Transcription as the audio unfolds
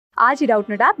आज ही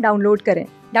Doubtnut app download करें।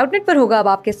 डाउटनट पर होगा अब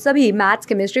आपके सभी मैथ्स,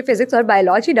 केमिस्ट्री, फिजिक्स और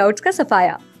बायोलॉजी डाउट्स का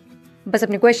सफाया। बस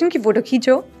अपने क्वेश्चन की फोटो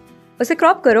खींचो, उसे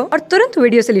क्रॉप करो और तुरंत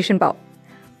वीडियो सोल्यूशन पाओ।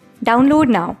 Download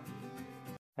now.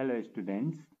 Hello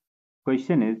students,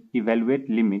 question is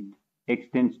evaluate limit x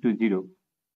tends to 0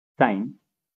 sin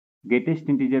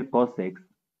greatest integer cos x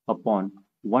upon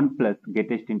 1 plus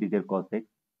greatest integer cos x,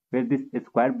 where this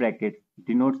square bracket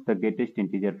denotes the greatest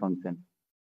integer function.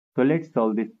 So let's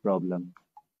solve this problem.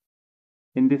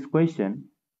 In this question,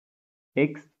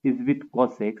 x is with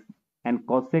cos x and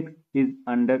cos x is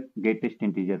under greatest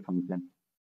integer function.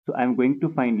 So I am going to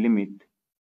find limit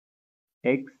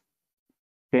x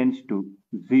tends to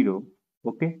 0,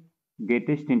 okay,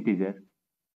 greatest integer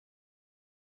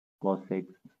cos x.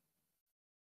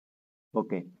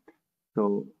 Okay, so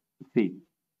see,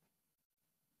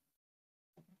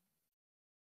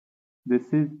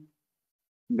 this is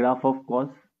graph of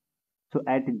cos. So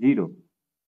at 0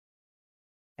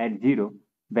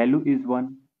 value is 1,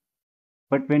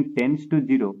 but when tends to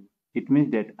 0, it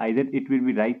means that either it will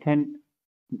be right hand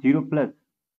 0 plus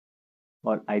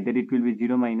or either it will be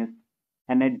 0 minus.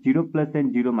 And at 0 plus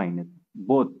and 0 minus,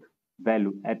 both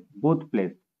value at both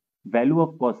place, value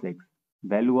of cos x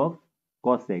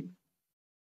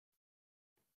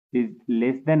is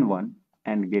less than 1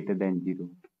 and greater than 0.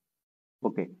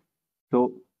 Okay, so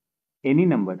any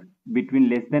number between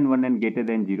less than 1 and greater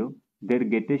than 0, their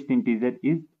greatest integer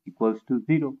is equals to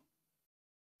 0.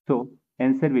 So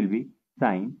answer will be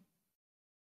sin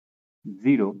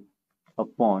 0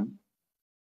 upon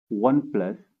 1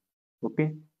 plus, okay,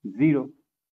 0,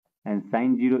 and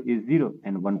sin 0 is 0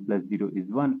 and 1 plus 0 is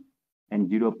 1 and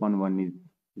 0 upon 1 is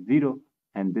 0,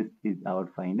 and this is our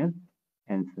final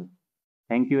answer.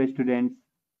 Thank you students.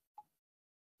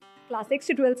 Class 6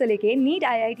 से 12 से लेके NEET,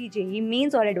 IIT JEE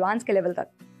mains और advance के level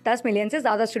तक 10 million से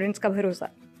ज्यादा students का भरोसा।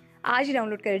 आज ही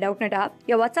डाउनलोड करें डाउटनट ऐप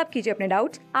या व्हाट्सएप कीजिए अपने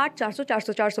डाउट्स 8400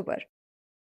 400 400 पर।